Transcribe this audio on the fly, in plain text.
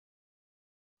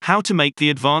How to make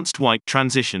the advanced wipe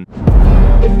transition.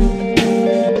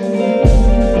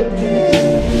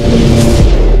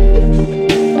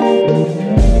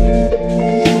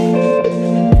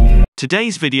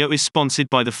 Today's video is sponsored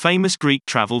by the famous Greek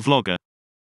travel vlogger.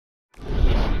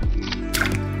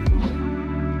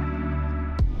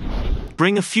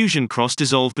 Bring a Fusion cross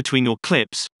dissolve between your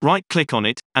clips, right-click on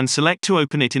it, and select to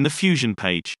open it in the Fusion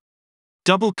page.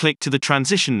 Double-click to the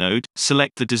transition node,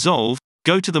 select the dissolve,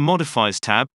 go to the Modifiers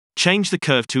tab, change the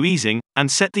curve to easing,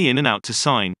 and set the in and out to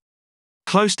sign.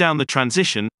 Close down the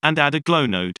transition, and add a glow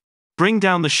node. Bring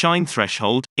down the shine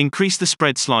threshold, increase the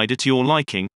spread slider to your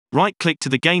liking, right-click to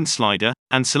the gain slider,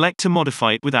 and select to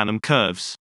modify it with anim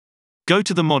curves. Go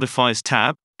to the Modifiers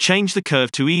tab, change the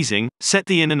curve to easing, set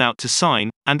the in and out to sign,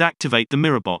 and activate the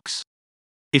mirror box.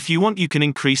 If you want, you can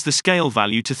increase the scale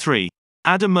value to 3.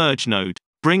 Add a merge node.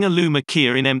 Bring a luma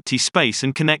keyer in empty space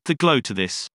and connect the glow to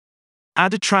this.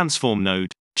 Add a transform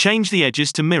node. Change the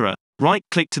edges to mirror,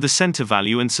 right-click to the center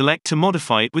value and select to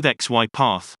modify it with XY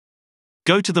path.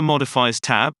 Go to the Modifiers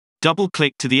tab,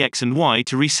 double-click to the X and Y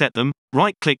to reset them,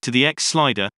 right-click to the X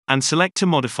slider, and select to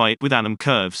modify it with anim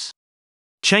curves.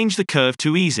 Change the curve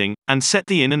to easing, and set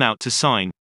the in and out to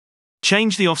sign.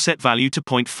 Change the offset value to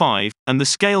 0.5, and the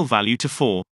scale value to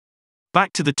 4.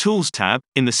 Back to the Tools tab,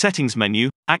 in the Settings menu,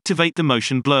 activate the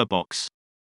Motion Blur box.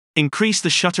 Increase the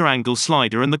shutter angle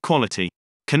slider and the quality.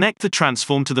 Connect the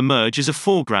transform to the merge as a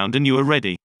foreground and you are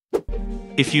ready.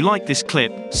 If you like this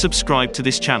clip, subscribe to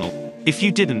this channel. If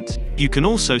you didn't, you can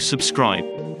also subscribe.